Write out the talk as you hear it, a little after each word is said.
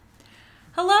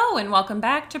Hello and welcome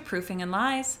back to Proofing and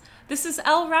Lies. This is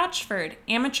Elle Rochford,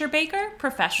 amateur baker,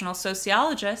 professional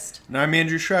sociologist. And I'm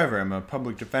Andrew Shriver. I'm a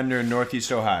public defender in Northeast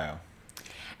Ohio.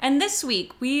 And this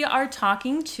week we are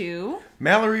talking to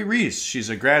Mallory Reese. She's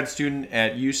a grad student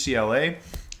at UCLA,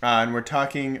 and we're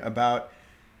talking about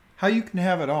how you can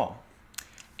have it all.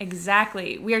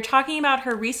 Exactly. We are talking about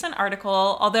her recent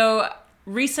article, although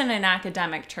recent in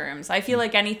academic terms. I feel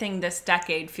like anything this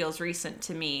decade feels recent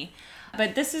to me.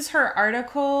 But this is her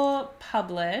article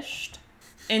published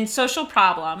in Social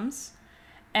Problems,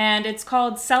 and it's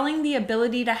called Selling the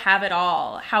Ability to Have It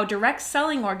All, How Direct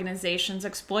Selling Organizations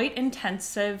Exploit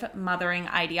Intensive Mothering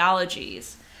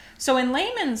Ideologies. So in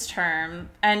layman's term,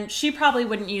 and she probably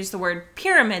wouldn't use the word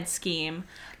pyramid scheme,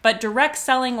 but direct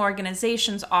selling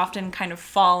organizations often kind of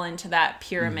fall into that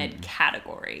pyramid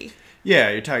category.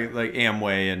 Yeah, you're talking like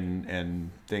Amway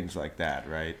and things like that,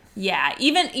 right? Yeah,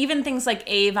 even things like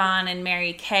Avon and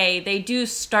Mary Kay, they do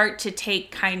start to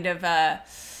take kind of a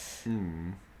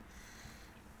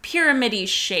pyramid-y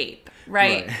shape,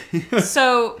 right?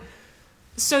 So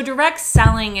direct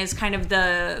selling is kind of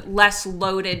the less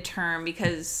loaded term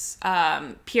because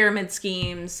pyramid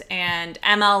schemes and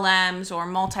MLMs or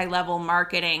multi-level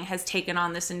marketing has taken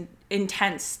on this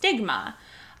intense stigma.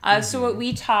 So what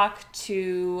we talk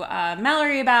to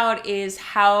Mallory about is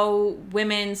how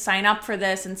women sign up for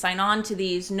this and sign on to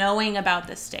these knowing about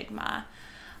the stigma.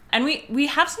 And we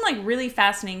have some like really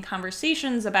fascinating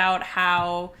conversations about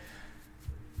how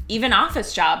even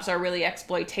office jobs are really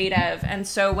exploitative. And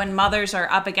so when mothers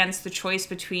are up against the choice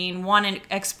between one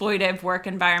exploitive work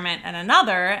environment and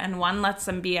another, and one lets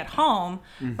them be at home,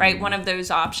 right, one of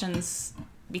those options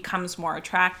becomes more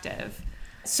attractive.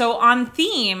 So on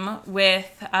theme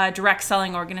with direct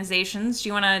selling organizations, do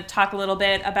you want to talk a little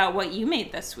bit about what you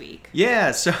made this week? Yeah,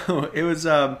 so it was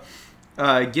a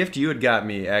gift you had got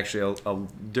me, actually,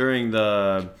 during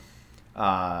the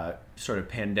sort of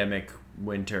pandemic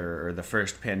winter, or the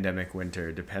first pandemic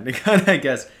winter, depending on, I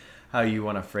guess, how you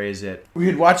want to phrase it. We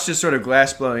had watched this sort of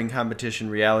glass-blowing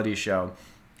competition reality show,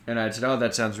 and I said, oh,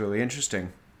 that sounds really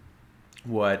interesting.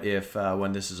 What if,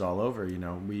 when this is all over,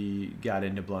 we got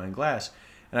into blowing glass?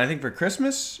 And I think for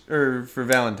Christmas or for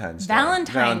Valentine's Day?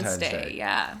 Valentine's Day,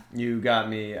 yeah. You got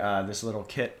me this little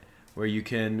kit where you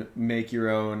can make your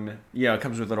own, it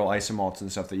comes with little isomalts and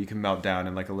stuff that you can melt down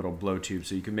in like a little blow tube,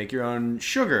 so you can make your own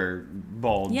sugar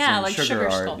bulbs and like sugar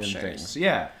art sculptures. And things.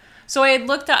 Yeah. So I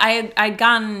had I'd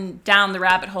gone down the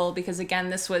rabbit hole because,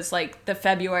 again, this was like the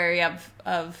February of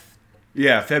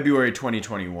February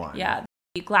 2021. Yeah.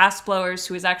 The glassblowers,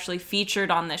 who was actually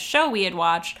featured on this show we had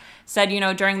watched, said,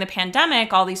 during the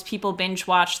pandemic, all these people binge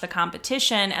watched the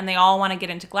competition and they all want to get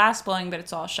into glassblowing, but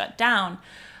it's all shut down.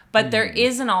 But there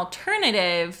is an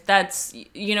alternative that's,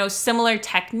 similar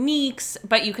techniques,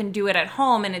 but you can do it at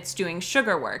home, and it's doing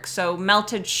sugar work. So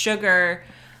melted sugar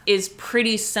is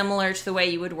pretty similar to the way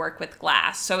you would work with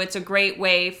glass. So it's a great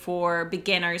way for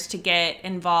beginners to get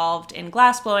involved in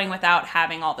glassblowing without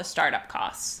having all the startup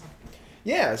costs.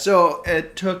 Yeah, so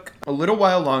it took a little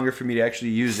while longer for me to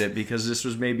actually use it because this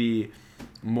was maybe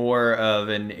more of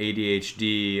an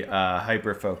ADHD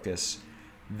hyperfocus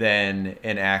than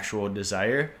an actual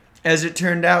desire. As it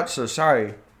turned out, so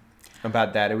sorry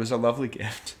about that. It was a lovely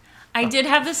gift. I did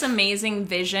have this amazing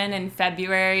vision in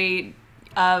February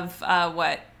of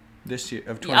what? This year,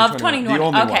 of 2021. Of 2021. The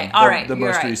only okay, one. all right. The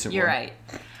most recent You're one. right.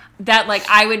 That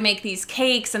I would make these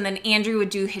cakes and then Andrew would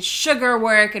do his sugar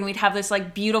work and we'd have this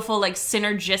beautiful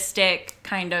synergistic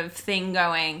kind of thing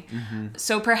going.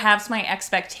 So perhaps my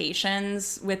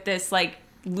expectations with this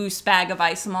loose bag of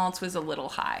isomalts was a little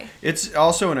high. It's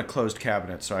also in a closed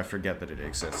cabinet, so I forget that it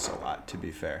exists a lot, to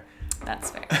be fair. That's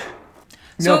fair.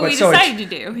 So what we decided to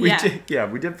do.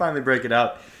 We did finally break it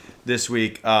out this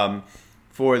week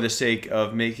for the sake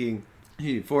of making...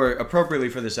 appropriately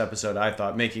for this episode, I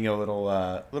thought making a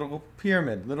little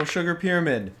pyramid, little sugar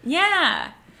pyramid.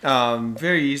 Yeah.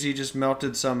 Very easy. Just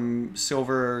melted some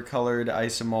silver-colored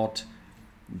isomalt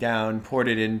down, poured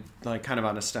it in kind of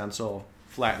on a stencil,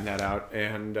 flattened that out,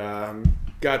 and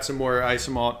got some more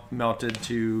isomalt melted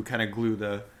to kind of glue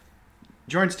the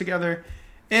joints together.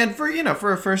 And for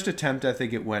a first attempt, I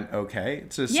think it went okay.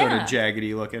 It's a sort of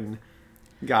jaggedy looking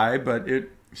guy, but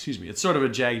it's sort of a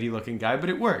jaggedy looking guy,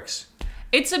 but it works.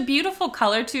 It's a beautiful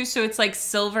color, too, so it's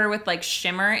silver with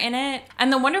shimmer in it.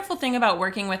 And the wonderful thing about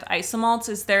working with isomalts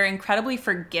is they're incredibly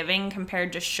forgiving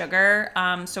compared to sugar.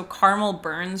 So caramel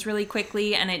burns really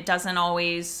quickly, and it doesn't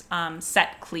always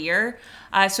set clear.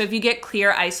 So if you get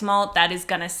clear isomalt, that is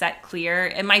going to set clear.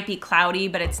 It might be cloudy,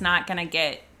 but it's not going to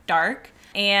get dark.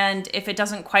 And if it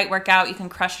doesn't quite work out, you can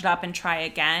crush it up and try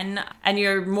again. And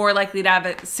you're more likely to have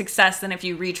a success than if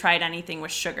you retried anything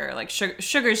with sugar. Like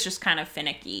sugar is just kind of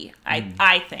finicky,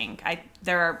 I think.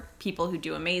 There are people who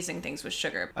do amazing things with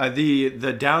sugar.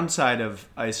 The downside of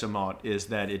isomalt is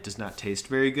that it does not taste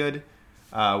very good,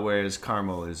 whereas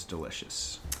caramel is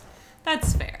delicious.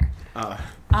 That's fair.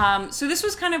 So this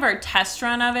was kind of our test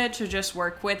run of it to just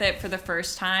work with it for the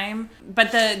first time.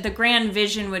 But the grand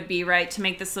vision would be, right, to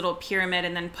make this little pyramid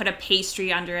and then put a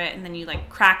pastry under it, and then you like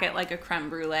crack it like a creme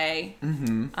brulee,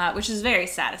 which is very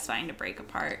satisfying to break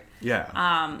apart.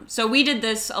 Yeah. So we did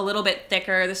this a little bit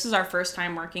thicker. This is our first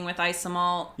time working with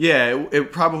isomalt. Yeah,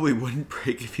 it probably wouldn't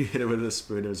break if you hit it with a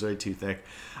spoon. It was way too thick.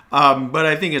 But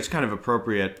I think it's kind of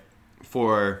appropriate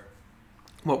for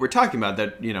what we're talking about,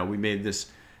 that, you know, we made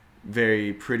this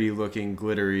very pretty looking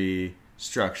glittery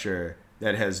structure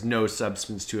that has no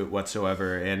substance to it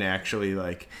whatsoever and actually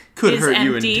like could hurt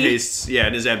you and tastes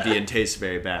and is empty and tastes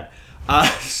very bad.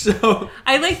 So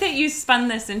I like that you spun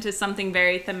this into something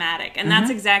very thematic, and that's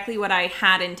exactly what I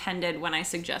had intended when I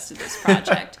suggested this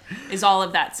project, is all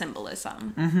of that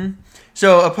symbolism.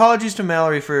 So apologies to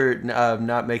Mallory for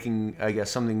not making, I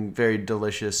guess, something very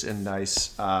delicious and nice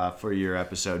for your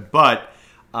episode, but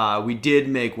we did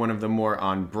make one of the more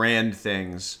on-brand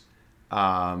things,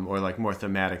 or like more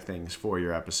thematic things for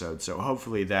your episode. So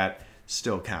hopefully that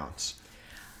still counts.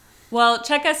 Well,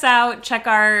 check us out. Check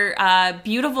our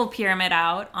beautiful pyramid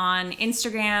out on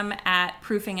Instagram at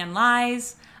Proofing and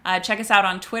Lies. Check us out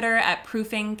on Twitter at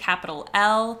Proofing, capital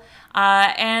L.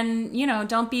 And, you know,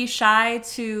 don't be shy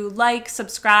to like,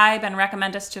 subscribe, and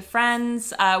recommend us to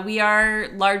friends. We are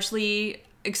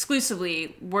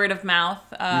exclusively word of mouth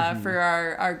for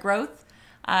our growth.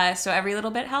 So every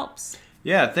little bit helps.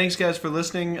 Yeah, thanks guys for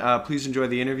listening. Please enjoy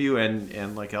the interview,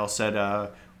 and like Elle said,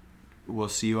 we'll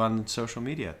see you on social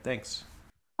media. Thanks.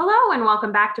 Hello and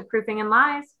welcome back to Proofing and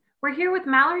Lies. We're here with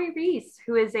Mallory Reese,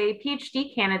 who is a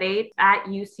PhD candidate at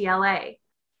UCLA.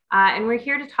 And we're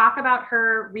here to talk about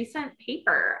her recent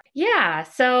paper. Yeah,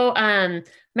 so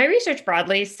my research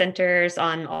broadly centers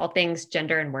on all things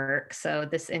gender and work. So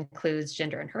this includes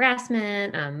gender and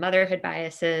harassment, motherhood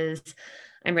biases.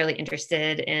 I'm really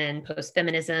interested in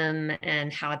post-feminism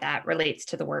and how that relates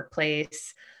to the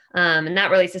workplace. And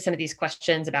that relates to some of these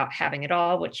questions about having it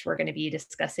all, which we're going to be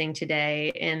discussing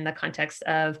today in the context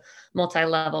of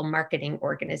multi-level marketing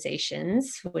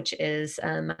organizations, which is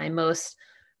my most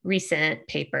recent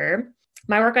paper.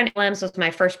 My work on LMs was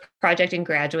my first project in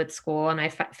graduate school, and I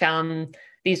found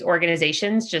these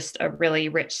organizations just a really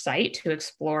rich site to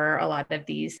explore a lot of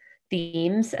these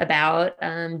themes about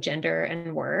gender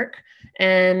and work.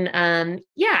 And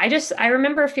I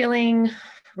remember feeling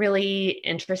really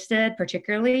interested,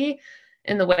 particularly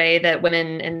in the way that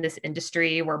women in this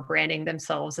industry were branding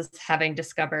themselves as having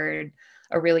discovered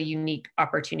a really unique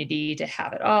opportunity to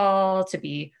have it all, to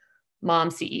be mom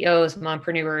CEOs,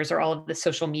 mompreneurs, or all of the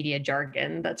social media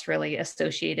jargon that's really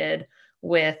associated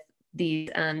with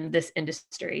this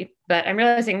industry. But I'm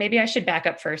realizing maybe I should back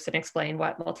up first and explain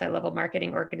what multi-level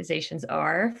marketing organizations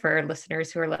are for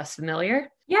listeners who are less familiar.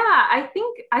 Yeah, I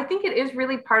think it is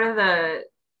really part of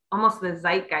almost the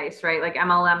zeitgeist, right? Like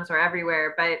MLMs are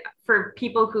everywhere, but for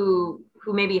people who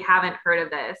maybe haven't heard of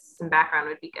this, some background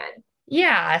would be good.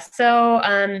 Yeah, so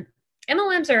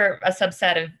MLMs are a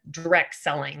subset of direct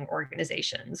selling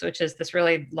organizations, which is this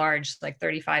really large, like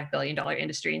 $35 billion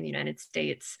industry in the United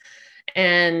States.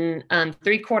 And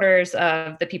 3/4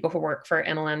 of the people who work for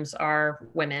MLMs are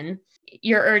women.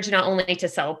 You're urged not only to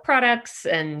sell products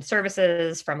and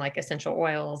services, from like essential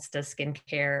oils to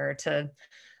skincare to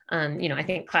I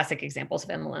think classic examples of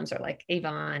MLMs are like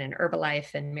Avon and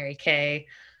Herbalife and Mary Kay.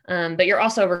 But you're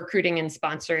also recruiting and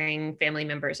sponsoring family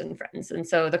members and friends. And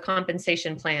so the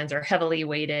compensation plans are heavily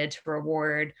weighted to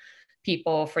reward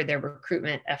people for their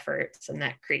recruitment efforts. And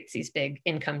that creates these big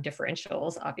income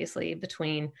differentials, obviously,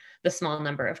 between the small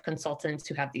number of consultants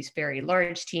who have these very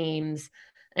large teams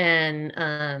and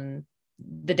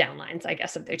the downlines, I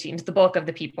guess, of their teams, the bulk of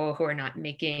the people who are not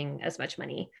making as much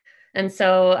money. And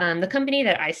so the company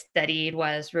that I studied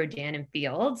was Rodan and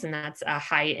Fields, and that's a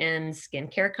high-end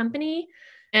skincare company.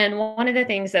 And one of the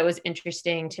things that was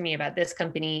interesting to me about this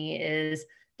company is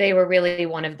they were really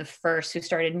one of the first who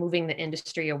started moving the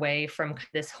industry away from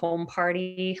this home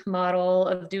party model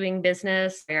of doing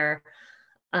business, where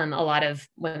a lot of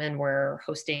women were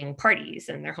hosting parties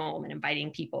in their home and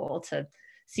inviting people to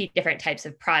see different types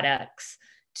of products,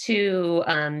 to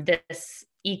this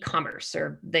e-commerce,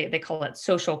 or they call it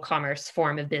social commerce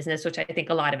form of business, which I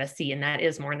think a lot of us see, and that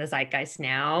is more in the zeitgeist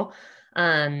now.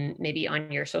 maybe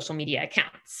on your social media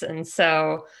accounts. And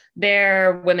so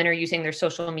there, women are using their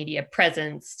social media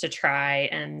presence to try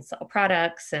and sell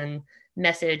products and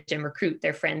message and recruit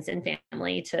their friends and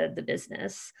family to the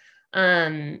business.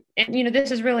 And,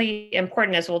 this is really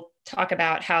important as we'll talk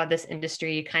about how this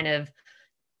industry kind of,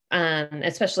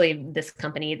 especially this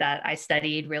company that I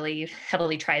studied, really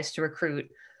heavily tries to recruit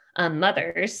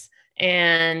mothers.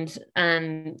 And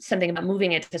something about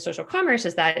moving it to social commerce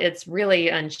is that it's really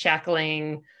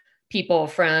unshackling people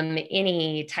from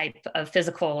any type of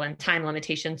physical and time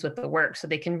limitations with the work. So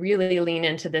they can really lean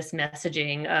into this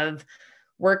messaging of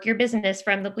work your business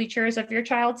from the bleachers of your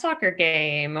child's soccer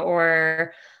game,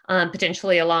 or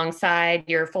potentially alongside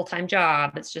your full-time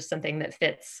job. It's just something that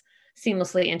fits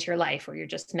seamlessly into your life, where you're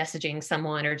just messaging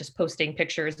someone or just posting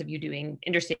pictures of you doing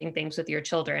interesting things with your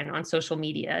children on social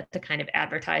media to kind of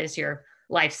advertise your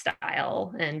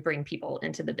lifestyle and bring people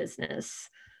into the business.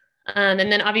 And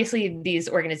then obviously these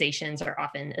organizations are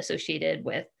often associated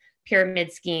with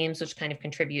pyramid schemes, which kind of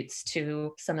contributes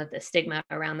to some of the stigma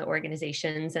around the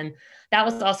organizations. And that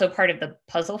was also part of the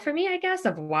puzzle for me, I guess,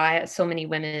 of why so many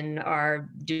women are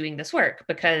doing this work,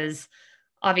 because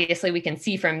obviously we can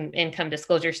see from income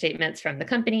disclosure statements from the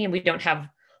company, and we don't have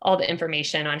all the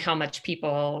information on how much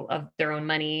people of their own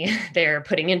money they're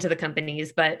putting into the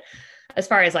companies. But as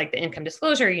far as like the income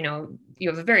disclosure, you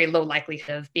have a very low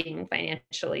likelihood of being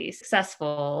financially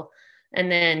successful.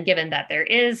 And then given that there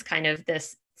is kind of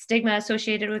this stigma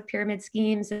associated with pyramid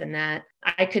schemes, and that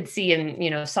I could see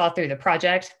and, saw through the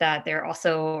project that there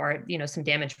also are, some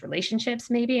damaged relationships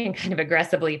maybe, and kind of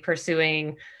aggressively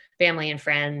pursuing family and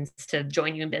friends to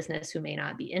join you in business who may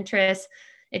not be interested.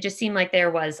 It just seemed like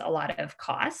there was a lot of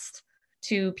cost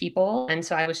to people. And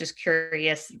so I was just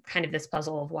curious, kind of this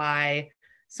puzzle of why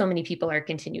so many people are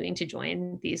continuing to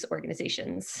join these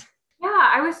organizations.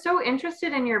 Yeah, I was so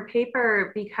interested in your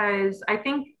paper because I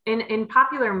think in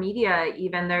popular media,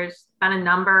 even there's been a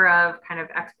number of kind of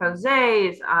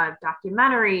exposés,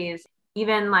 documentaries,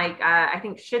 even like I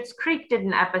think Schitt's Creek did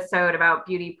an episode about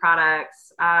beauty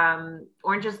products.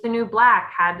 Orange is the New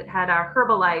Black had a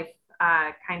Herbalife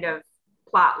kind of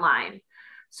plot line.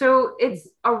 So it's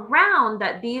around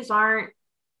that these aren't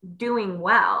doing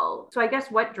well. So I guess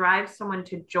what drives someone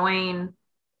to join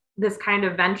this kind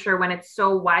of venture when it's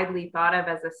so widely thought of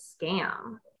as a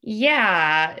scam?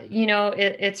 Yeah,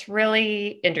 it's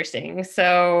really interesting.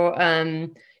 So,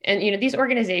 and, these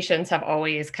organizations have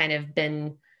always kind of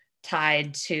been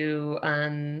tied to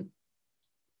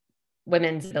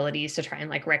women's abilities to try and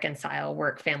like reconcile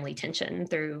work-family tension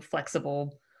through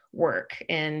flexible work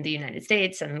in the United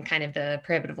States, and kind of the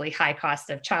prohibitively high cost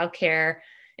of childcare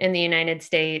in the United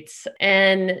States.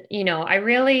 And, I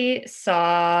really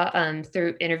saw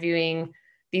through interviewing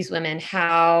these women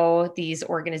how these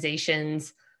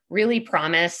organizations really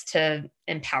promise to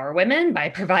empower women by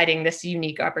providing this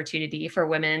unique opportunity for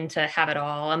women to have it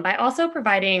all, and by also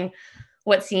providing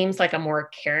what seems like a more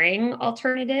caring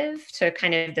alternative to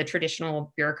kind of the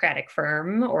traditional bureaucratic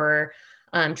firm or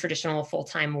traditional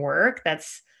full-time work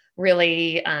that's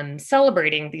really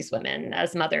celebrating these women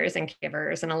as mothers and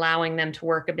caregivers, and allowing them to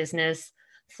work a business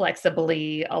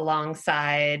flexibly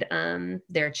alongside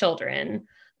their children.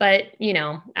 But,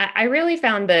 I really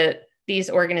found that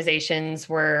these organizations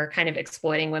were kind of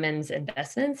exploiting women's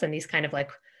investments, and these kind of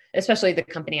like, especially the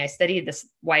company I studied, this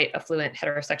white, affluent,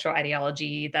 heterosexual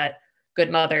ideology that good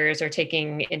mothers are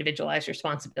taking individualized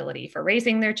responsibility for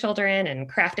raising their children and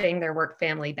crafting their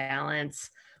work-family balance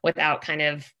without kind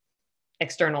of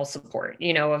external support,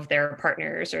 of their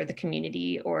partners or the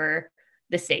community or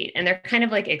the state. And they're kind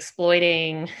of like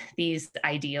exploiting these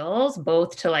ideals,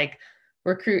 both to like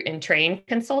recruit and train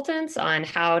consultants on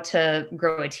how to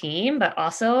grow a team, but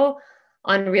also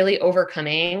on really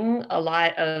overcoming a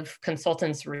lot of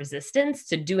consultants' resistance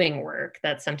to doing work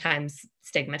that's sometimes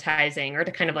stigmatizing, or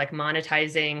to kind of like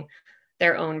monetizing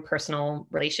their own personal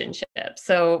relationships.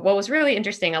 So what was really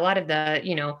interesting, a lot of the,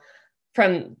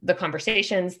 from the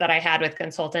conversations that I had with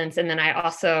consultants, and then I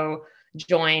also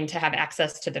joined to have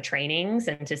access to the trainings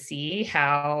and to see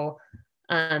how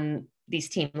these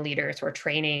team leaders were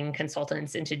training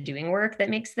consultants into doing work that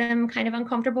makes them kind of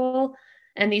uncomfortable.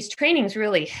 And these trainings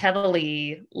really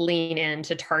heavily lean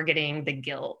into targeting the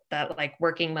guilt that like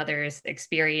working mothers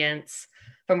experience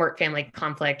from work-family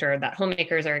conflict, or that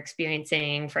homemakers are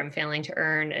experiencing from failing to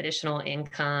earn additional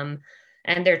income.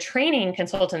 And they're training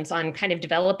consultants on kind of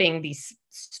developing these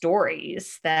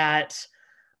stories that,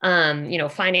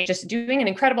 finding, just doing an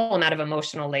incredible amount of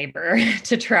emotional labor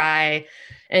to try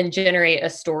and generate a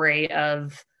story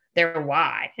of their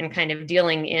why, and kind of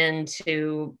digging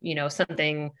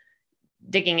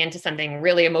into something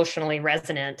really emotionally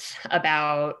resonant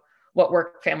about what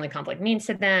work family conflict means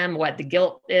to them, what the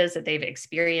guilt is that they've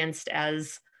experienced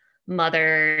as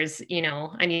mothers.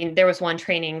 I mean, there was one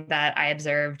training that I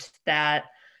observed that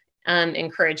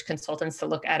encouraged consultants to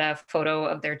look at a photo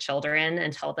of their children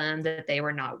and tell them that they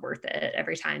were not worth it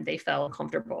every time they felt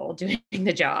comfortable doing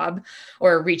the job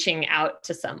or reaching out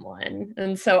to someone.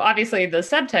 And so obviously the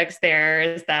subtext there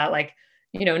is that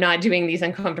not doing these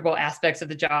uncomfortable aspects of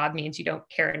the job means you don't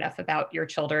care enough about your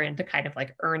children to kind of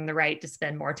earn the right to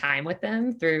spend more time with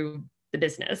them through the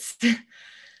business.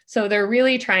 So they're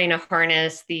really trying to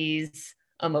harness these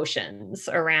emotions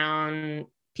around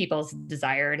people's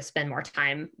desire to spend more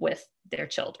time with their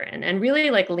children, and really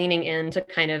leaning into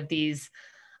kind of these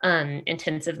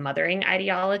intensive mothering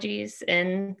ideologies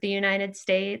in the United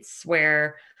States,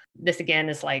 where this again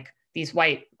is these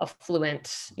white,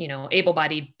 affluent,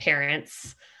 able-bodied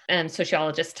parents. And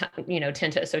sociologists,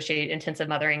 tend to associate intensive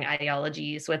mothering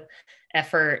ideologies with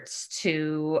efforts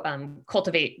to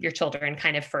cultivate your children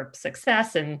kind of for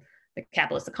success in the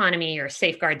capitalist economy, or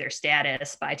safeguard their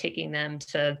status by taking them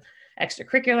to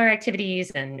extracurricular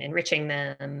activities and enriching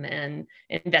them and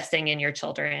investing in your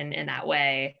children in that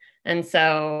way. And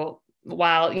so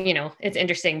while, it's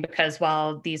interesting because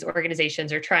while these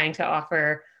organizations are trying to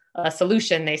offer a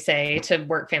solution, they say, to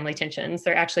work family tensions,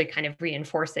 they're actually kind of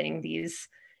reinforcing these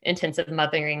intensive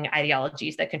mothering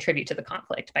ideologies that contribute to the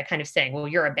conflict by kind of saying, well,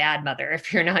 you're a bad mother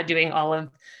if you're not doing all of,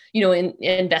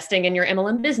 investing in your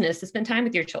MLM business to spend time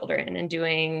with your children and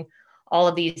doing all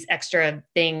of these extra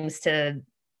things to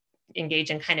engage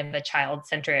in kind of a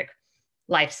child-centric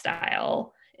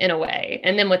lifestyle in a way.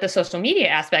 And then with the social media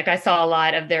aspect, I saw a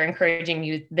lot of their encouraging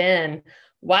you then,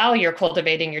 while you're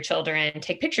cultivating your children,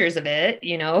 take pictures of it,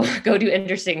 go do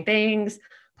interesting things,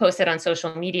 post it on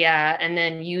social media, and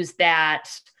then use that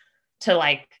to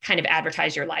kind of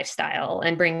advertise your lifestyle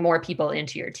and bring more people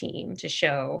into your team to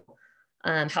show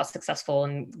how successful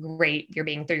and great you're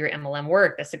being through your MLM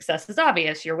work. The success is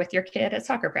obvious. You're with your kid at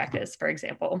soccer practice, for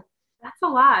example. That's a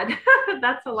lot.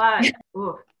 That's a lot.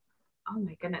 Ooh. Oh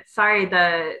my goodness. Sorry.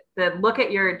 The look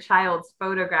at your child's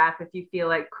photograph if you feel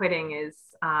like quitting is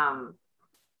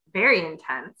very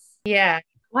intense. Yeah.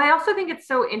 Well, I also think it's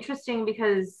so interesting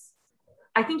because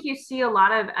I think you see a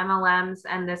lot of MLMs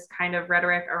and this kind of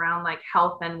rhetoric around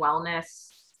health and wellness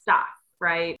stuff,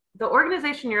 right? The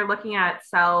organization you're looking at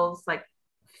sells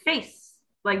face,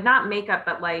 not makeup,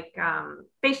 but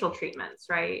facial treatments,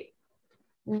 right?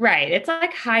 Right. It's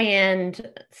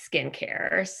high-end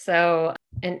skincare. So,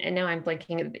 and now I'm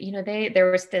blanking,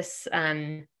 there was this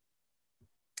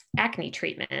acne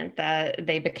treatment that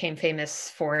they became famous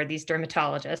for, these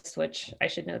dermatologists, which I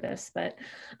should know this, but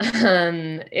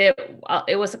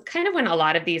it was kind of when a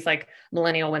lot of these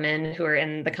millennial women who are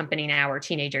in the company now are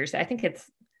teenagers. I think it's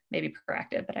maybe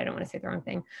Proactive, but I don't want to say the wrong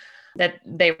thing, that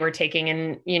they were taking.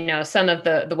 And, some of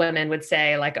the women would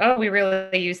say oh, we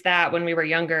really used that when we were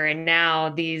younger. And now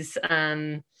these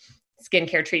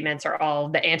skincare treatments are all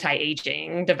the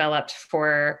anti-aging developed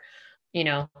for,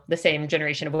 the same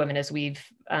generation of women as we've,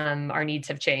 our needs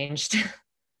have changed.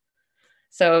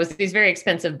 So it was these very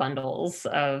expensive bundles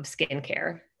of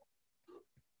skincare.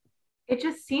 It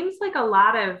just seems like a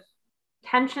lot of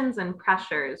tensions and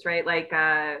pressures, right?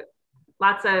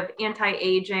 Lots of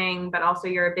anti-aging, but also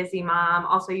you're a busy mom.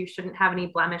 Also, you shouldn't have any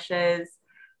blemishes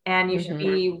and you should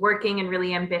be working and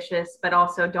really ambitious, but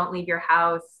also don't leave your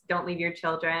house, don't leave your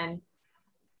children.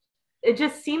 It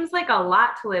just seems like a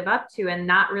lot to live up to and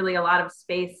not really a lot of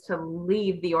space to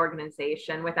leave the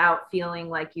organization without feeling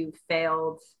like you've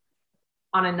failed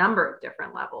on a number of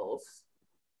different levels.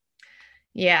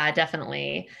 Yeah,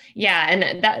 definitely. Yeah.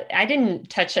 And that I didn't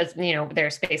touch there are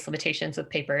space limitations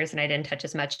with papers, and I didn't touch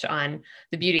as much on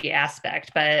the beauty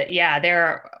aspect, but yeah,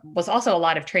 there was also a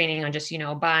lot of training on just,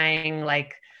 buying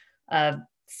a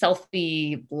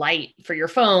selfie light for your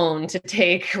phone to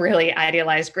take really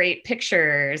idealized, great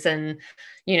pictures. And,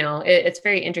 it's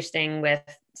very interesting with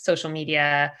social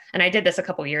media. And I did this a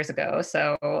couple of years ago.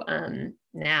 So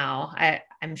now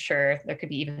I'm sure there could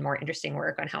be even more interesting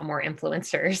work on how more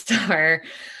influencers are,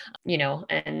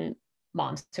 and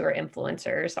moms who are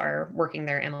influencers are working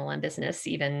their MLM business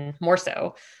even more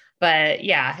so. But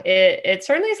yeah, it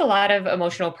certainly is a lot of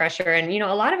emotional pressure and,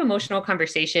 a lot of emotional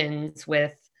conversations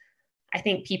with, I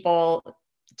think, people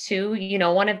too.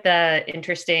 One of the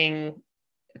interesting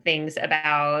things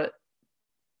about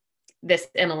this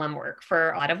MLM work for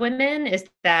a lot of women is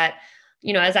that,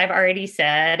 as I've already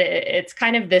said, it's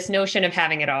kind of this notion of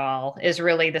having it all is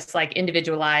really this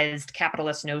individualized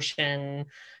capitalist notion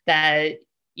that,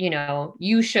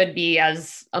 you should be,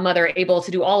 as a mother, able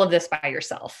to do all of this by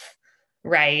yourself.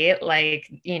 right? Like,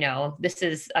 this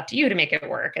is up to you to make it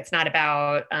work. It's not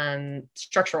about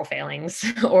structural failings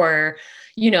or,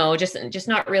 just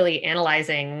not really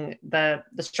analyzing the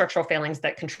structural failings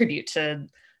that contribute to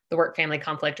the work family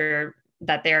conflict or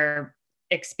that they're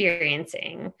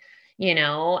experiencing,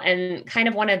 and kind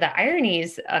of one of the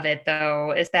ironies of it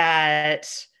though, is that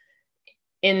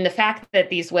in the fact that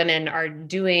these women are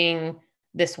doing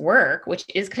this work, which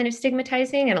is kind of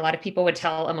stigmatizing. And a lot of people would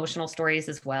tell emotional stories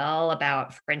as well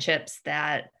about friendships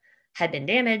that had been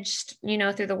damaged,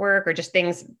 through the work, or just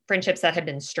friendships that had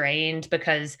been strained,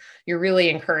 because you're really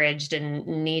encouraged and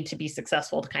need to be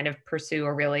successful to kind of pursue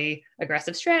a really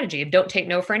aggressive strategy of don't take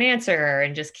no for an answer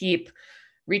and just keep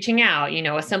reaching out,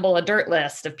 assemble a dirt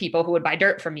list of people who would buy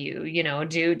dirt from you,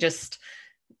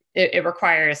 it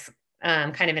requires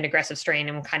kind of an aggressive strain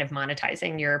and kind of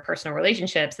monetizing your personal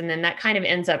relationships. And then that kind of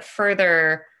ends up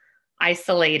further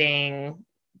isolating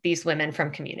these women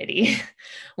from community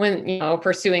when,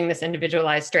 pursuing this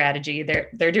individualized strategy,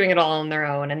 they're doing it all on their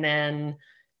own. And then,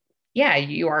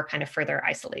 you are kind of further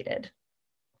isolated,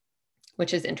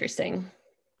 which is interesting.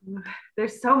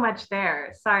 There's so much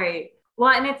there. Sorry.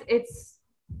 Well, and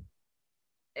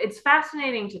it's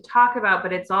fascinating to talk about,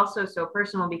 but it's also so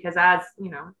personal because as,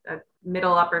 a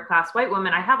middle upper class white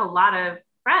woman, I have a lot of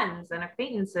friends and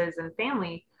acquaintances and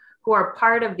family who are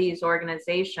part of these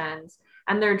organizations,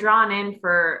 and they're drawn in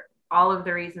for all of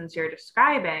the reasons you're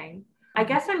describing. I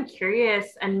guess I'm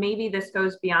curious, and maybe this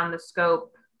goes beyond the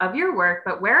scope of your work,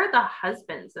 but where are the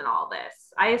husbands in all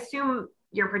this? I assume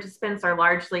your participants are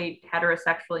largely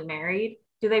heterosexually married.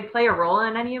 Do they play a role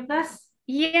in any of this?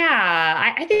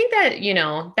 Yeah, I think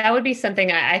that, that would be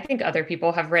something I think other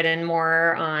people have written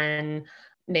more on.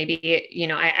 Maybe,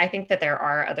 I think that there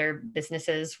are other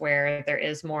businesses where there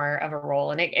is more of a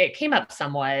role, and it came up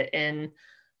somewhat in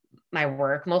my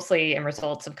work, mostly in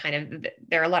results of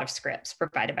there are a lot of scripts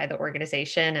provided by the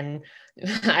organization. And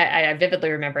I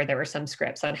vividly remember there were some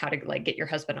scripts on how to get your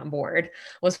husband on board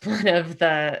was one of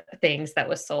the things that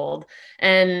was sold.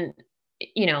 And,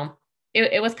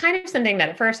 it was kind of something that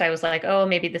at first I was like, oh,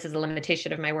 maybe this is a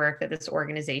limitation of my work, that this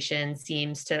organization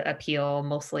seems to appeal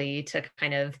mostly to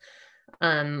kind of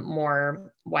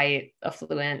more white,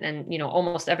 affluent, and,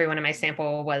 almost everyone in my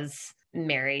sample was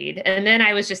married. And then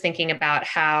I was just thinking about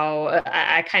how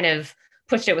I kind of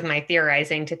pushed it with my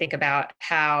theorizing to think about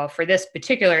how for this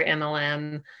particular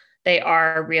MLM, they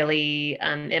are really,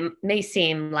 it may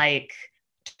seem like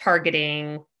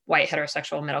targeting white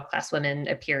heterosexual middle-class women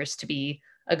appears to be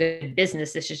a good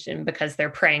business decision because they're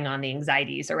preying on the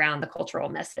anxieties around the cultural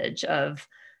message of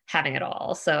having it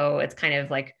all. So it's kind of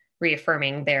like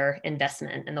reaffirming their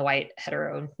investment in the white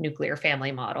heteronuclear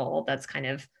family model that's kind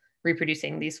of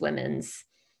reproducing these women's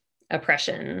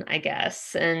oppression, I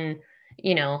guess. And,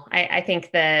 I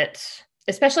think that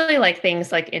especially like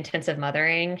things like intensive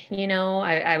mothering,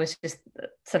 I was just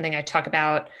something I talk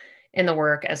about in the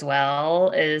work as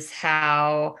well, is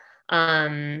how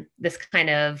this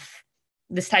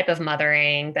type of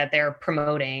mothering that they're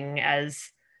promoting as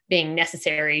being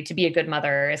necessary to be a good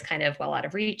mother is kind of well out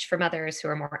of reach for mothers who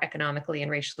are more economically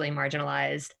and racially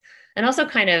marginalized, and also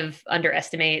kind of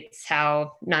underestimates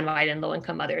how non-white and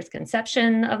low-income mothers'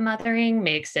 conception of mothering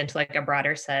may extend to like a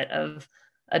broader set of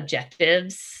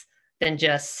objectives than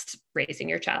just raising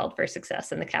your child for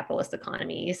success in the capitalist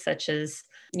economy, such as,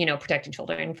 protecting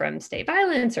children from state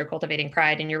violence or cultivating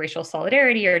pride in your racial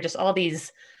solidarity, or just all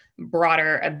these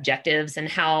broader objectives, and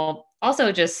how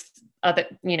also just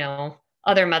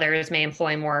other mothers may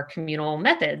employ more communal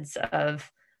methods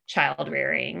of child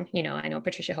rearing. I know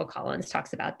Patricia Hill Collins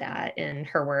talks about that in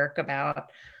her work about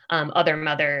other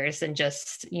mothers, and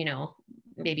just,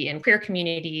 maybe in queer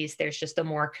communities, there's just a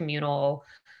more communal,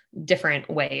 different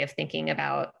way of thinking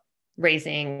about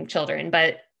raising children.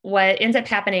 But what ends up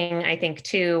happening, I think,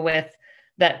 too, with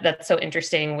that's so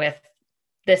interesting with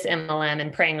this MLM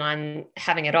and preying on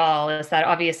having it all, is that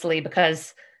obviously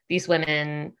because these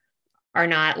women are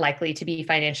not likely to be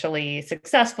financially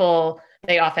successful,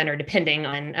 they often are depending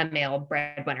on a male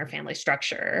breadwinner family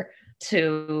structure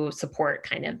to support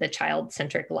kind of the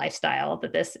child-centric lifestyle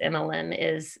that this MLM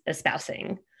is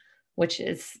espousing, which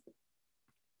is,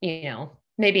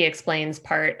 maybe explains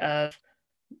part of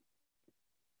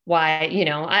why,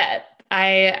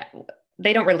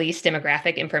 they don't release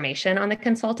demographic information on the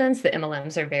consultants. The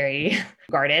MLMs are very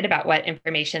guarded about what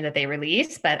information that they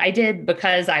release. But I did,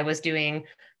 because I was doing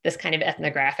this kind of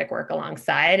ethnographic work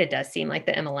alongside, it does seem like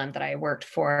the MLM that I worked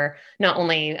for, not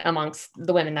only amongst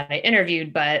the women that I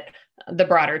interviewed, but the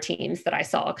broader teams that I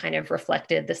saw kind of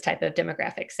reflected this type of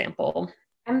demographic sample.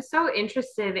 I'm so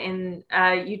interested in,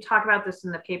 you talk about this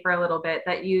in the paper a little bit,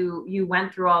 that you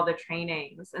went through all the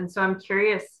trainings. And so I'm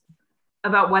curious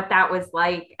about what that was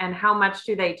like, and how much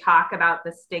do they talk about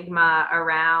the stigma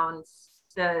around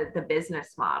the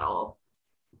business model?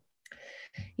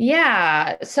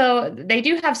 Yeah. So they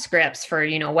do have scripts for,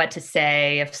 what to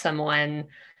say if someone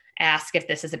asks if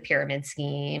this is a pyramid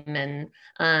scheme.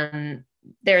 And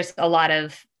there's a lot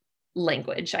of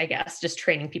language, I guess, just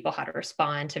training people how to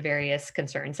respond to various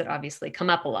concerns that obviously come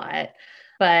up a lot.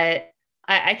 But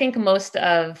I think most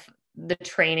of the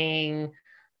training,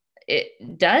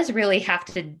 it does really have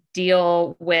to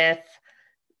deal with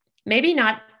maybe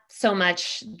not so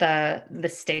much the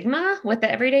stigma with the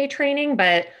everyday training,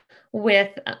 but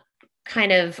with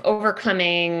kind of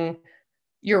overcoming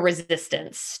your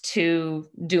resistance to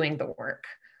doing the work,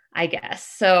 I guess.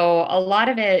 So a lot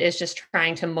of it is just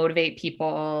trying to motivate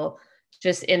people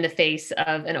just in the face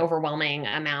of an overwhelming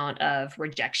amount of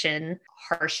rejection,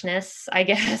 harshness, I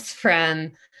guess,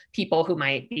 from people who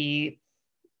might be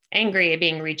angry at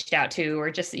being reached out to,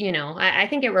 or just, I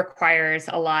think it requires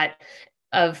a lot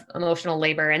of emotional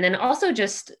labor. And then also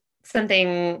just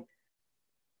something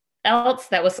else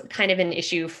that was kind of an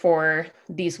issue for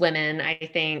these women, I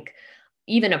think,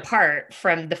 even apart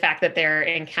from the fact that they're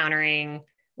encountering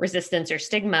resistance or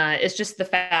stigma, is just the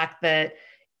fact that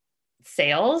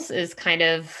sales is kind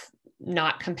of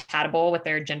not compatible with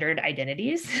their gendered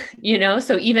identities,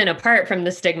 So even apart from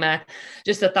the stigma,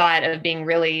 just the thought of being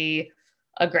really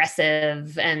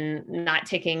aggressive and not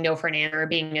taking no for an answer or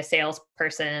being a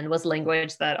salesperson was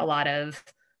language that a lot of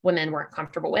women weren't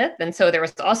comfortable with. And so there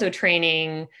was also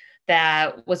training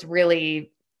that was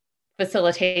really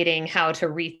facilitating how to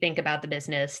rethink about the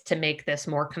business to make this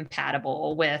more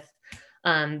compatible with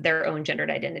their own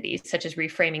gendered identities, such as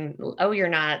reframing, oh, you're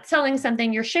not selling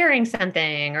something, you're sharing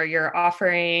something, or you're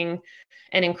offering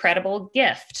an incredible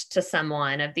gift to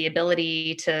someone of the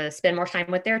ability to spend more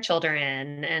time with their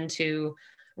children and to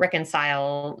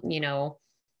reconcile,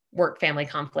 work family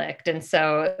conflict. And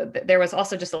so there was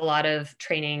also just a lot of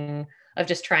training of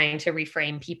just trying to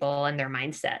reframe people and their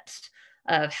mindset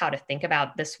of how to think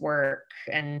about this work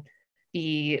and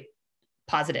be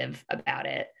positive about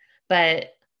it. But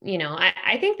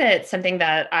I think that something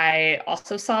that I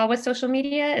also saw with social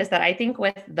media is that I think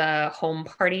with the home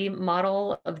party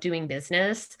model of doing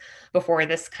business before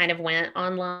this kind of went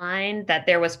online, that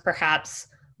there was perhaps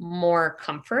more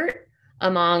comfort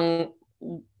among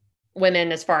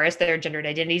women as far as their gendered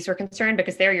identities were concerned,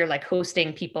 because there you're like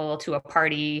hosting people to a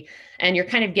party and you're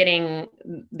kind of getting,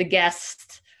 the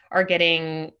guests are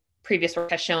getting, previous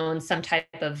work has shown some type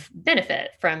of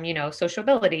benefit from,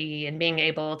 sociability and being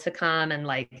able to come and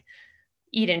like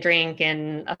eat and drink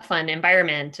in a fun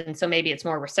environment. And so maybe it's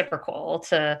more reciprocal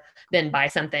to then buy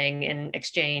something in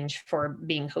exchange for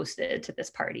being hosted to this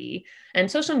party. And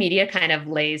social media kind of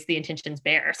lays the intentions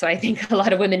bare. So I think a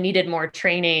lot of women needed more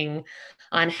training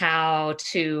on how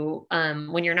to,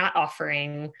 when you're not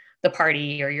offering the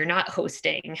party or you're not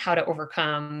hosting, how to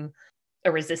overcome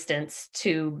a resistance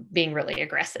to being really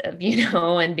aggressive,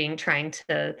 and being trying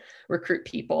to recruit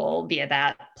people via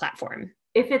that platform.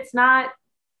 If it's not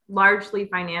largely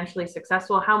financially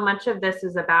successful, how much of this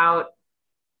is about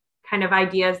kind of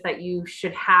ideas that you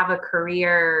should have a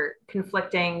career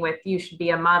conflicting with you should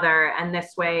be a mother, and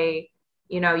this way,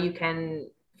 you can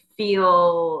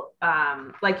feel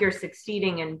like you're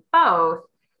succeeding in both?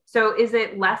 So is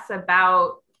it less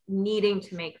about needing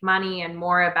to make money and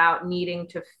more about needing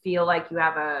to feel like you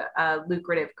have a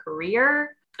lucrative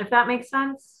career, if that makes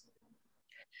sense?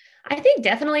 I think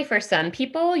definitely for some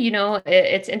people,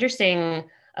 it's interesting.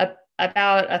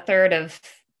 About a third of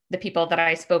the people that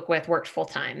I spoke with worked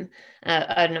full-time,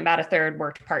 and about a third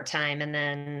worked part-time, and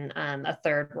then a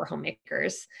third were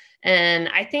homemakers. And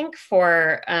I think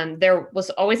there was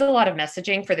always a lot of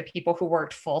messaging for the people who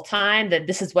worked full-time that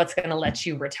this is what's going to let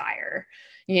you retire.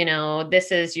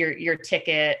 This is your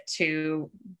ticket to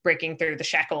breaking through the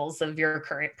shackles of your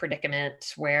current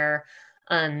predicament, where,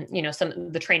 some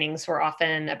of the trainings were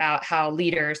often about how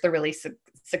leaders, the really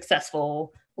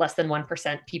successful less than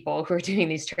 1% people who are doing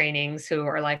these trainings, who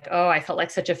are like, oh, I felt like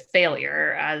such a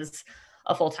failure as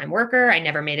a full-time worker. I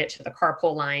never made it to the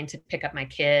carpool line to pick up my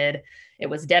kid. It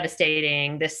was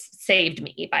devastating. This saved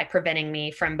me by preventing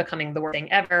me from becoming the worst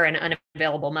thing ever, an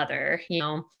unavailable mother,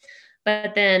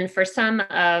 But then for some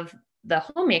of the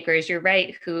homemakers, you're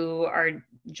right, who are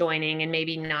joining and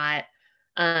maybe not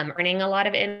earning a lot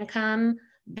of income,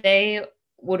 they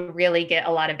would really get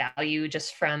a lot of value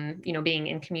just from, being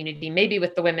in community, maybe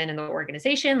with the women in the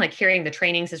organization. Like hearing the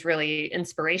trainings is really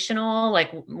inspirational.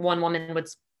 Like one woman would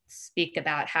speak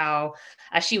about how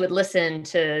as she would listen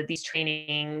to these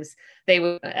trainings, they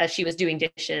would, as she was doing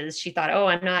dishes, she thought, oh,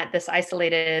 I'm not this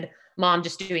isolated mom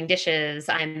just doing dishes.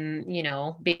 I'm,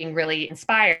 being really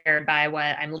inspired by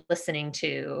what I'm listening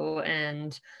to.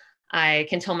 And I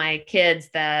can tell my kids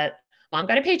that mom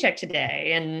got a paycheck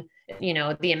today. And,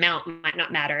 the amount might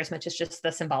not matter as much as just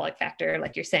the symbolic factor,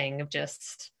 like you're saying, of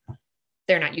just,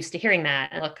 they're not used to hearing that.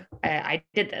 And look, I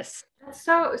did this.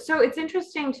 So it's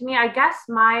interesting to me. I guess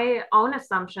my own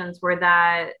assumptions were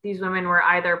that these women were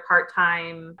either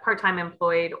part-time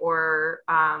employed or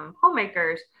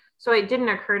homemakers. So it didn't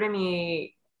occur to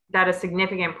me that a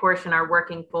significant portion are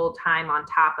working full-time on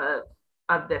top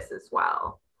of this as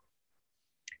well.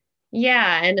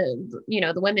 Yeah. And,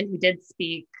 the women who did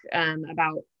speak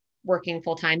about working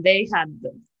full-time, they had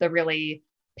the really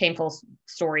painful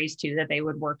stories too, that they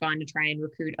would work on to try and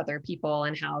recruit other people,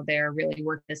 and how they're really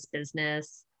working this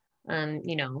business.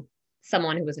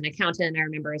 Someone who was an accountant, I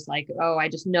remember, is like, oh, I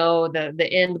just know the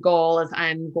end goal is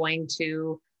I'm going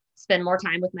to spend more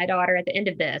time with my daughter at the end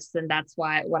of this. And that's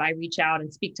what I reach out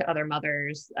and speak to other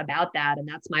mothers about that. And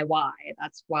that's my why.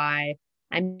 That's why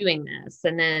I'm doing this.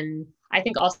 And then I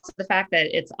think also the fact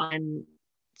that it's on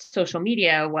social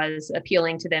media was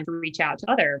appealing to them to reach out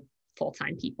to other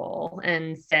full-time people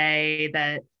and say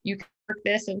that you can work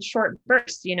this in short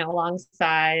bursts,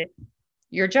 alongside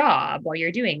your job while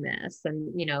you're doing this.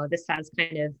 And, this has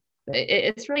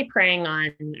it's really preying on,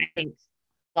 I think,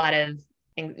 a lot of,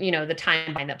 the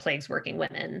timeline that plagues working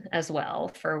women as well,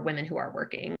 for women who are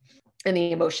working, and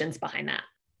the emotions behind that.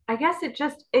 I guess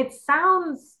it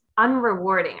sounds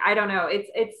unrewarding. I don't know.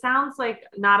 It sounds like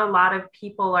not a lot of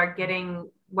people are getting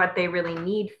what they really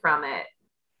need from it,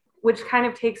 which kind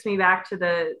of takes me back to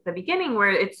the beginning,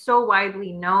 where it's so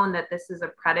widely known that this is a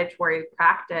predatory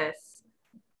practice.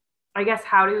 I guess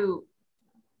how do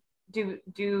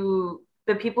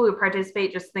the people who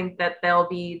participate just think that they'll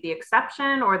be the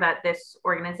exception, or that this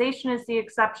organization is the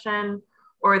exception,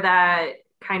 or that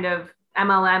kind of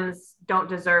MLMs don't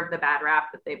deserve the bad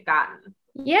rap that they've gotten?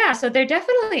 Yeah, so there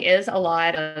definitely is a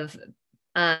lot of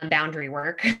boundary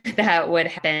work that would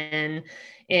happen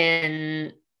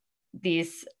in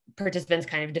these participants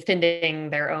kind of defending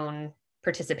their own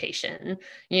participation.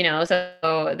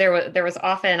 So there was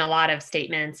often a lot of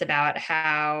statements about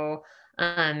how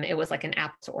it was like an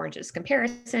apples to oranges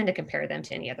comparison, to compare them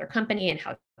to any other company, and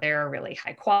how they're a really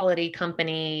high quality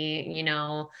company.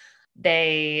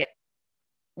 They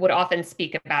would often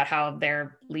speak about how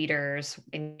their leaders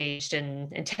engaged in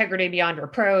integrity beyond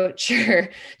reproach, or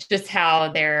just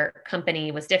how their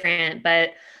company was different.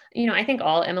 But, I think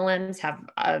all MLMs have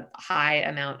a high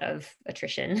amount of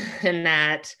attrition, and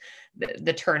that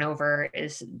the turnover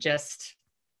is just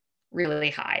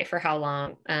really high for how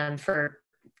long, for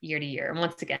year to year. And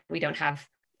once again, we don't have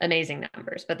amazing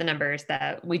numbers, but the numbers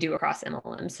that we do across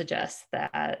MLM suggest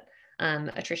that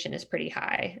attrition is pretty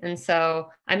high. And so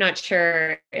I'm not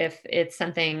sure if it's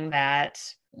something that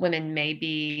women may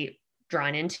be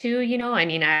drawn into.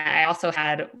 I also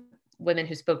had women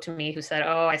who spoke to me who said,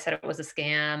 oh, I said it was a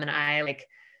scam, and I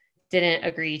didn't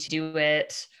agree to do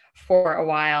it for a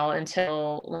while,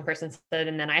 until one person said,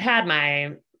 and then I had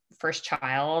my first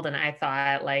child, and I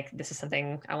thought, this is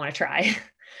something I want to try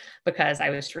because I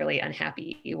was really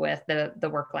unhappy with the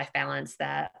work-life balance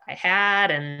that I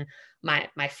had. And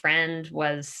my friend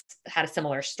had a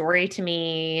similar story to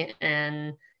me,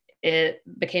 and it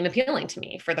became appealing to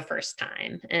me for the first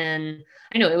time. And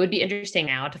I know it would be interesting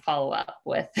now to follow up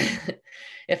with,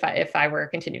 if I were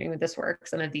continuing with this work,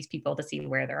 some of these people, to see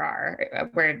where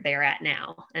they're at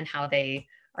now, and how they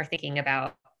are thinking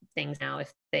about things now,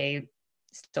 if they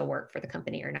still work for the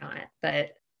company or not.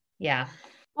 But yeah.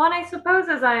 Well, and I suppose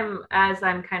as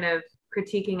I'm kind of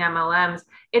critiquing MLMs,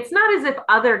 it's not as if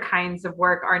other kinds of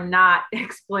work are not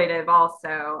exploitive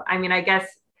also. I guess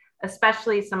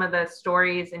especially some of the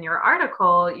stories in your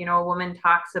article, a woman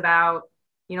talks about,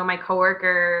 my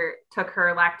coworker took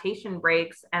her lactation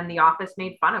breaks and the office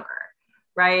made fun of her,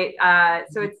 right?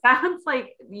 So it sounds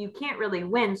like you can't really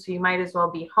win, so you might as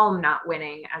well be home not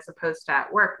winning, as opposed to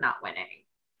at work not winning,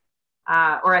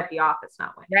 or at the office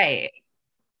not winning.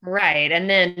 Right. And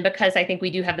then, because I think we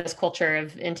do have this culture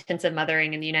of intensive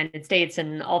mothering in the United States,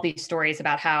 and all these stories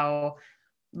about how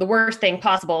the worst thing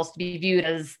possible is to be viewed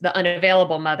as the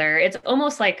unavailable mother, it's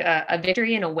almost like a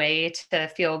victory in a way to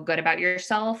feel good about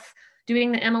yourself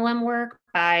doing the MLM work,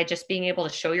 by just being able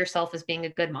to show yourself as being a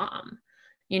good mom.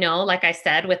 Like I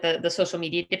said, with the social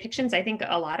media depictions, I think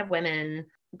a lot of women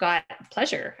got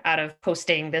pleasure out of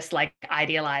posting this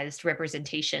idealized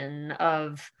representation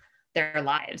of their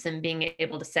lives, and being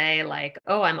able to say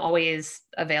oh, I'm always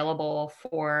available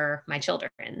for my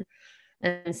children.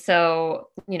 And so,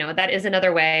 that is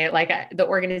another way, like the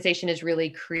organization is really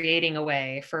creating a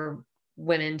way for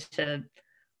women to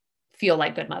feel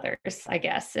like good mothers, I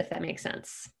guess, if that makes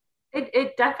sense.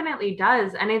 It definitely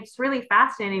does. And it's really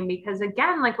fascinating because,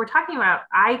 again, like we're talking about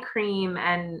eye cream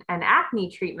and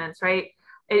acne treatments, right?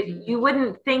 You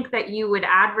wouldn't think that you would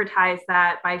advertise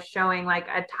that by showing like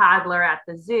a toddler at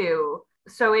the zoo.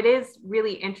 So it is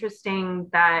really interesting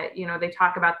that, they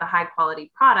talk about the high quality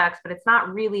products, but it's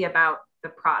not really about the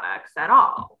products at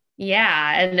all.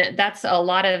 Yeah. And that's a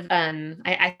lot of,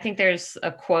 I think there's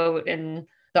a quote in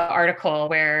the article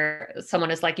where someone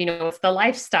is like, it's the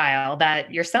lifestyle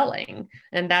that you're selling.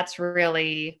 And that's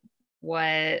really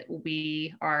what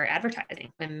we are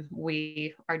advertising when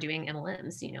we are doing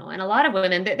MLMs, and a lot of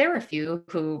women, there were a few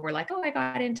who were like, oh, I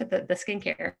got into the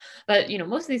skincare, but,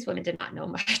 most of these women did not know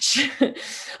much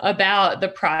about the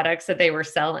products that they were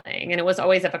selling. And it was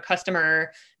always, if a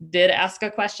customer did ask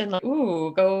a question like,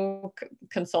 ooh, go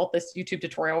consult this YouTube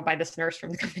tutorial by this nurse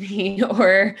from the company,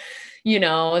 or,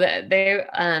 that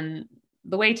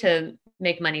the way to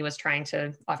make money was trying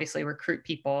to obviously recruit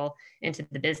people into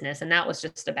the business. And that was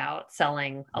just about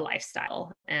selling a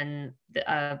lifestyle and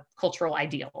a cultural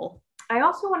ideal. I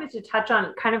also wanted to touch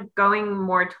on kind of going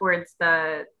more towards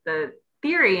the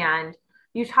theory end.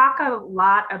 You talk a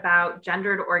lot about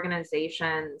gendered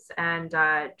organizations, and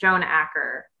Joan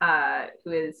Acker,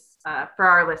 who is, for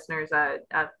our listeners, a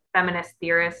feminist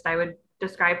theorist, I would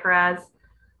describe her as.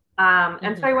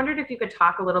 And so I wondered if you could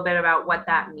talk a little bit about what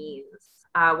that means.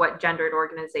 What gendered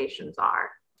organizations are.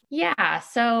 Yeah.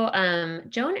 So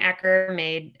Joan Acker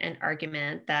made an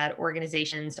argument that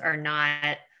organizations are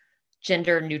not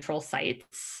gender neutral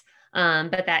sites,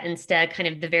 but that instead kind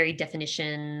of the very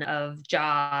definition of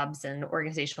jobs and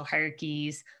organizational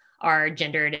hierarchies are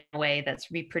gendered in a way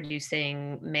that's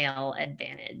reproducing male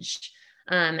advantage.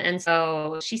 And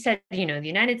so she said, the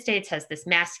United States has this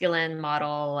masculine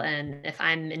model, and if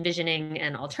I'm envisioning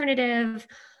an alternative,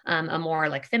 a more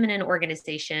like feminine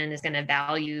organization is going to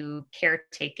value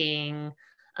caretaking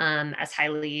as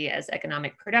highly as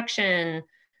economic production,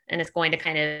 and it's going to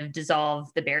kind of dissolve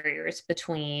the barriers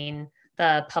between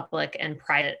the public and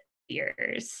private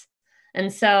spheres.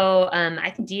 And so I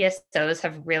think DSOs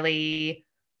have really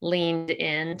leaned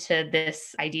into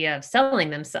this idea of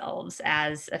selling themselves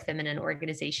as a feminine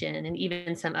organization, and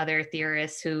even some other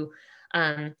theorists who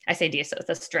I say DSOs,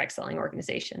 that's direct selling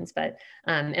organizations, but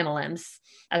MLMs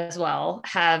as well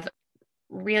have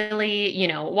really,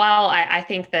 while I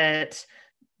think that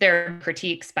there are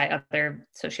critiques by other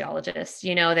sociologists,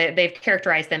 they've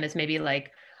characterized them as maybe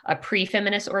like a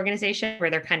pre-feminist organization where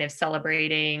they're kind of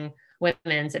celebrating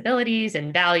women's abilities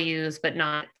and values, but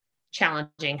not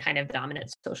challenging kind of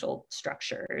dominant social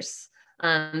structures.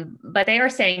 But they are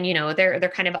saying,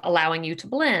 they're kind of allowing you to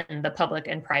blend the public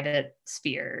and private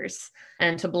spheres,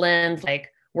 and to blend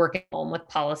like working home with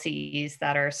policies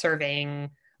that are serving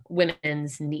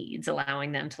women's needs,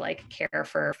 allowing them to like care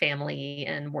for family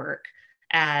and work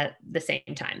at the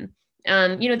same time.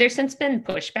 There's since been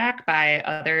pushback by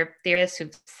other theorists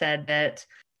who've said that,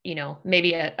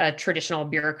 maybe a traditional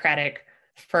bureaucratic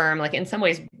firm, like in some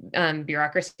ways,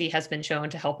 bureaucracy has been shown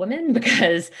to help women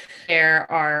because there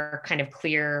are kind of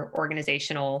clear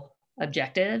organizational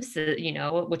objectives,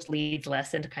 which leads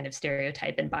less into kind of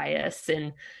stereotype and bias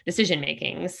in decision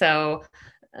making. So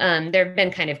there have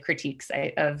been kind of critiques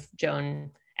of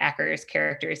Joan Acker's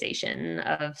characterization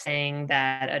of saying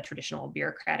that a traditional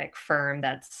bureaucratic firm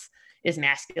is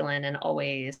masculine and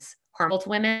always harmful to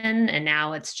women, and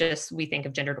now it's just, we think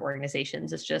of gendered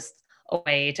organizations as just a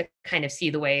way to kind of see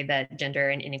the way that gender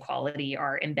and inequality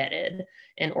are embedded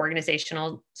in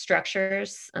organizational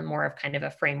structures, more of kind of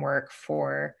a framework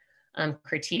for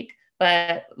critique.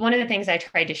 But one of the things I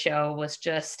tried to show was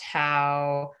just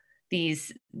how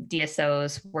these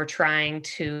DSOs were trying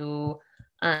to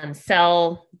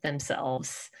sell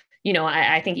themselves.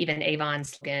 I think even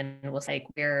Avon's slogan was like,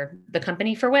 we're the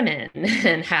company for women,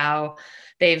 and how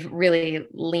they've really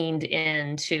leaned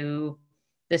into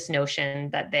this notion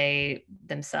that they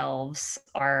themselves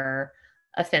are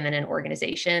a feminine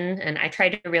organization. And I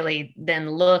tried to really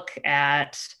then look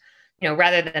at,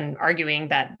 rather than arguing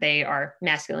that they are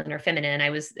masculine or feminine, I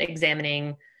was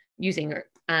examining using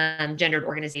gendered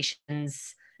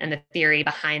organizations and the theory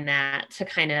behind that to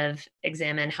kind of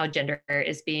examine how gender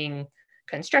is being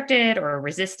constructed or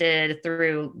resisted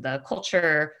through the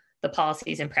culture, the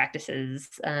policies and practices,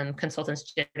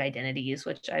 consultants' gendered identities,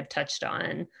 which I've touched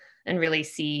on, and really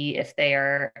see if they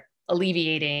are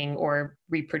alleviating or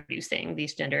reproducing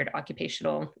these gendered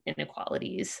occupational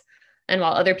inequalities. And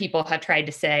while other people have tried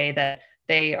to say that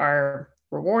they are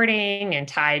rewarding and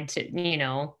tied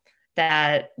to,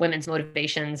 that women's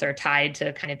motivations are tied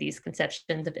to kind of these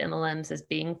conceptions of MLMs as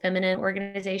being feminine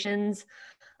organizations,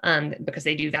 because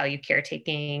they do value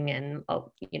caretaking and,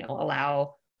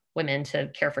 allow women to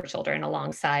care for children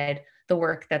alongside the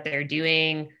work that they're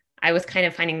doing. I was kind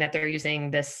of finding that they're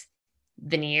using this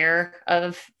veneer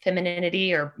of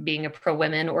femininity or being a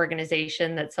pro-women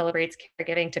organization that celebrates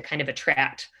caregiving to kind of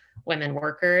attract women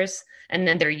workers. And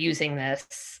then they're using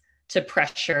this to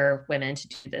pressure women to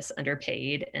do this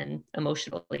underpaid and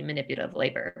emotionally manipulative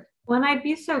labor. Well, and I'd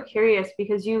be so curious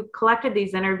because you collected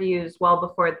these interviews well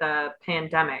before the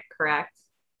pandemic, correct?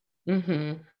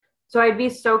 Mm-hmm. So I'd be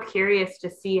so curious to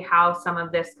see how some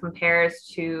of this compares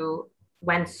to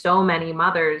when so many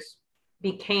mothers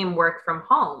became work from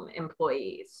home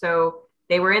employees. So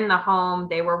they were in the home,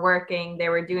 they were working, they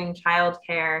were doing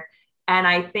childcare. And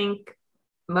I think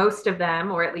most of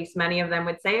them, or at least many of them,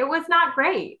 would say it was not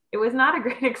great. It was not a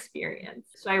great experience.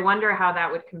 So I wonder how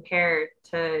that would compare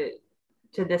to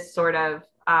this sort of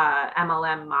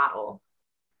MLM model.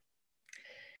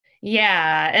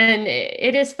 Yeah, and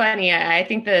it is funny. I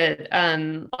think that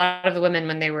a lot of the women,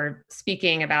 when they were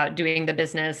speaking about doing the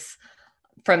business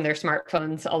from their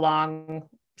smartphones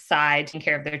alongside taking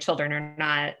care of their children, are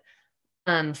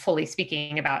not fully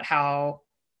speaking about how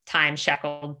time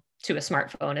shackled to a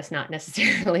smartphone is not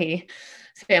necessarily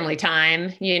family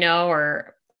time,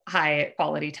 or high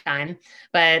quality time.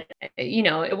 But,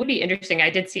 it would be interesting. I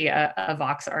did see a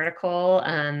Vox article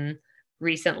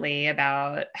recently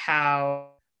about how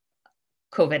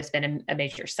COVID has been a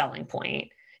major selling point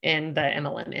in the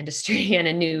MLM industry and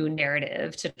a new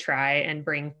narrative to try and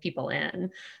bring people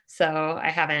in. So I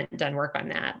haven't done work on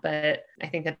that, but I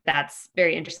think that that's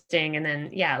very interesting. And then,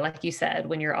 yeah, like you said,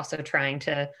 when you're also trying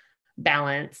to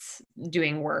balance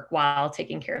doing work while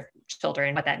taking care of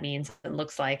children, what that means and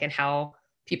looks like and how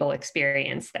people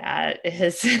experience that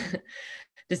is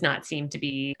does not seem to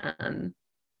be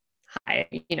high.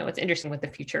 It's interesting what the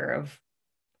future of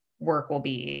work will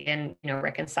be and,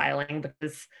 reconciling,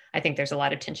 because I think there's a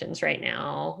lot of tensions right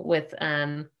now with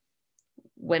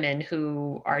women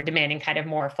who are demanding kind of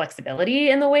more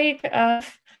flexibility in the wake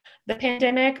of the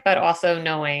pandemic, but also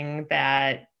knowing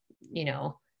that,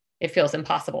 it feels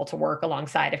impossible to work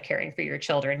alongside of caring for your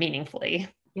children meaningfully.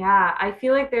 Yeah, I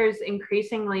feel like there's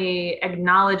increasingly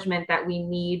acknowledgement that we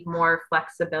need more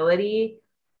flexibility,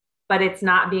 but it's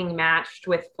not being matched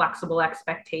with flexible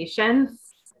expectations.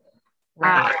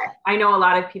 Right. I know a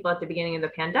lot of people at the beginning of the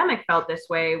pandemic felt this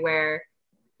way, where,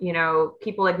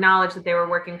 people acknowledged that they were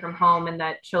working from home and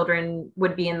that children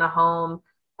would be in the home.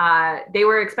 They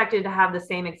were expected to have the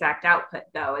same exact output,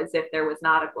 though, as if there was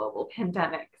not a global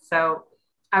pandemic. So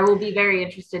I will be very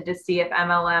interested to see if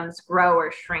MLMs grow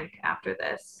or shrink after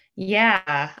this.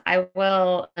 Yeah, I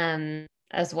will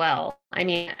as well. I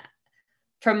mean,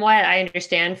 from what I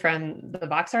understand from the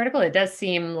Vox article, it does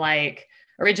seem like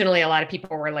originally a lot of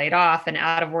people were laid off and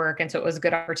out of work. And so it was a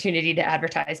good opportunity to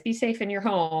advertise, be safe in your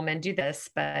home and do this.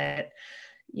 But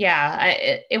yeah,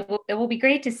 it will be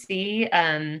great to see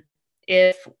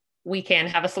if we can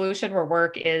have a solution where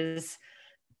work is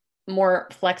more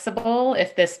flexible,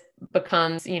 if this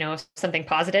becomes, something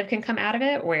positive can come out of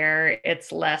it, where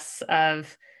it's less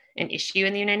of an issue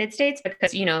in the United States,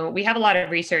 because, we have a lot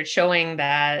of research showing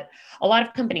that a lot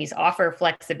of companies offer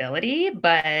flexibility,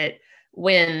 but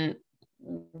when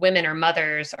women or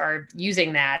mothers are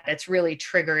using that, it's really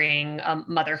triggering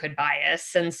motherhood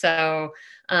bias. And so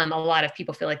a lot of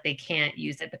people feel like they can't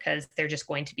use it because they're just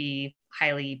going to be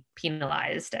highly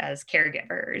penalized as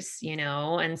caregivers,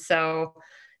 and so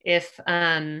if,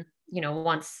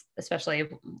 especially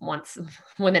once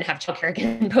women have childcare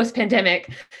again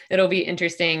post-pandemic, it'll be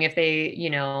interesting if they,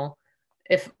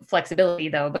 if flexibility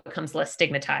though becomes less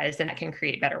stigmatized, and that can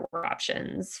create better work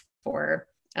options for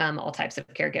all types of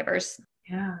caregivers.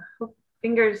 Yeah,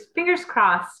 fingers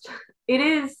crossed.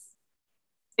 It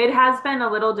has been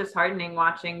a little disheartening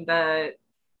watching the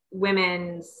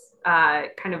women's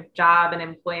kind of job and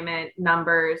employment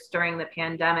numbers during the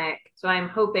pandemic. So I'm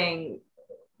hoping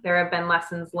there have been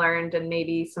lessons learned and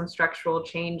maybe some structural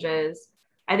changes.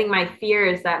 I think my fear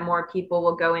is that more people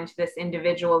will go into this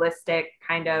individualistic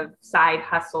kind of side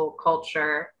hustle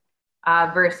culture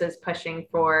versus pushing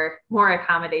for more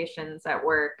accommodations at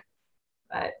work.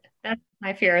 But that's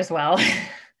my fear as well.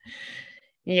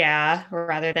 Yeah,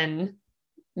 rather than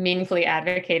meaningfully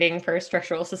advocating for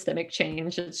structural systemic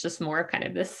change, it's just more kind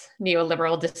of this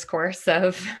neoliberal discourse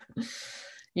of,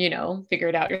 figure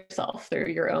it out yourself through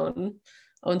your own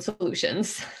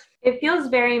solutions. It feels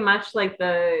very much like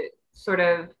the sort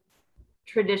of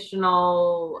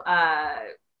traditional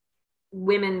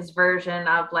women's version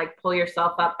of like pull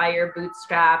yourself up by your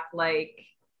bootstrap, like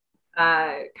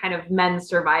kind of men's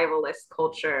survivalist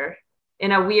culture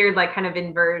in a weird, like kind of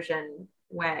inversion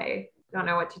way. Don't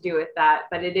know what to do with that,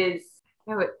 but it is,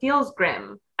 it feels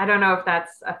grim. I don't know if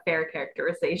that's a fair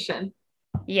characterization.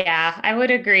 Yeah, I would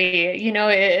agree.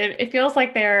 It feels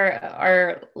like there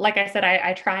are, like I said,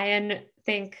 I try and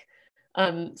think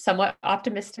somewhat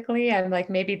optimistically. I'm like,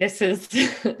 maybe this is,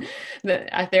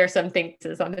 there are some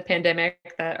things on the pandemic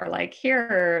that are like, here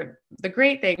are the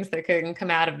great things that can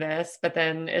come out of this, but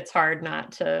then it's hard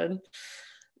not to,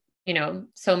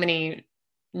 so many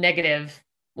negative,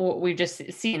 we've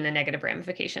just seen the negative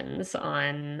ramifications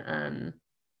on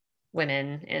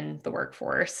women in the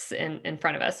workforce in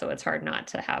front of us. So it's hard not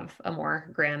to have a more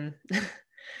grim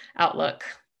outlook.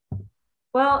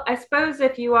 Well, I suppose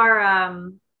if you are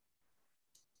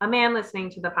a man listening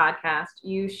to the podcast,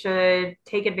 you should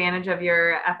take advantage of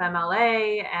your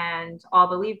FMLA and all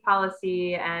the leave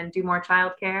policy and do more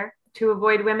childcare to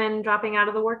avoid women dropping out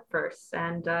of the workforce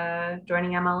and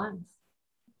joining MLMs.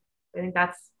 I think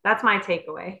that's my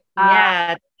takeaway.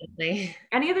 Yeah, definitely.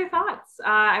 Any other thoughts?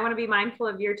 I want to be mindful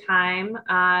of your time,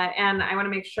 and I want to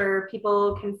make sure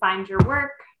people can find your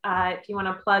work. If you want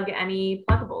to plug any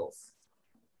pluggables.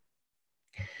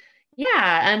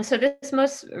 Yeah, and so this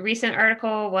most recent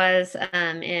article was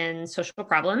in Social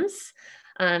Problems.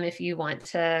 If you want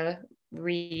to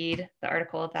read the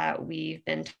article that we've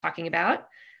been talking about.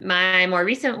 My more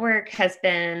recent work has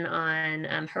been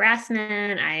on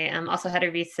harassment. I also had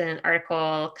a recent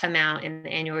article come out in the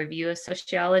Annual Review of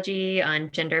Sociology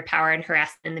on gender, power, and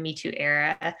harassment in the Me Too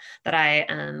era that I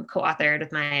co-authored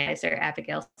with my advisor,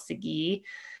 Abigail Segui.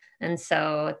 And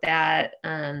so that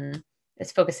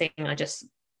is focusing on just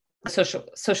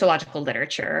sociological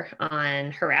literature on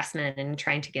harassment and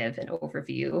trying to give an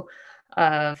overview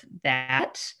of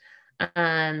that.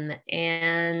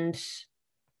 And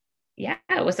yeah,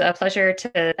 it was a pleasure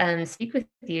to speak with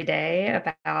you today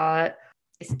about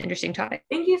this interesting topic.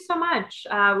 Thank you so much.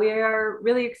 We are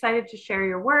really excited to share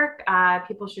your work.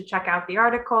 People should check out the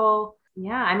article.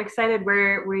 Yeah, I'm excited.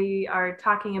 We are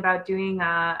talking about doing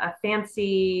a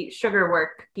fancy sugar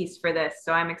work piece for this.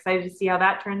 So I'm excited to see how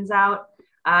that turns out.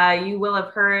 You will have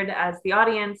heard as the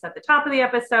audience at the top of the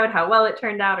episode how well it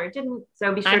turned out or didn't.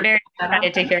 So be sure. I'm very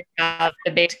excited to hear about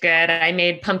the baked good. I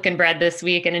made pumpkin bread this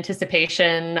week in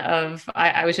anticipation of,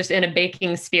 I was just in a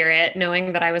baking spirit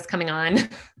knowing that I was coming on.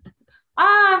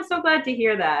 I'm so glad to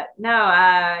hear that. No,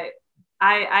 I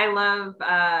love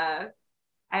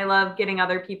getting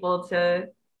other people to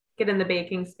get in the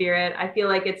baking spirit. I feel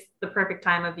like it's the perfect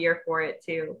time of year for it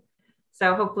too.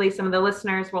 So hopefully some of the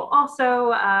listeners will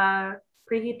also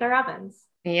preheat their ovens.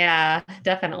 Yeah,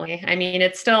 definitely. I mean,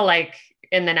 it's still like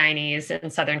in the 90s in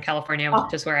Southern California,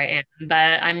 which is where I am,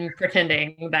 but I'm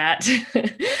pretending that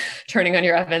turning on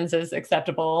your ovens is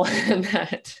acceptable and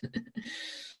that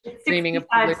dreaming of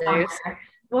cooler days.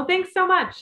 Well, thanks so much.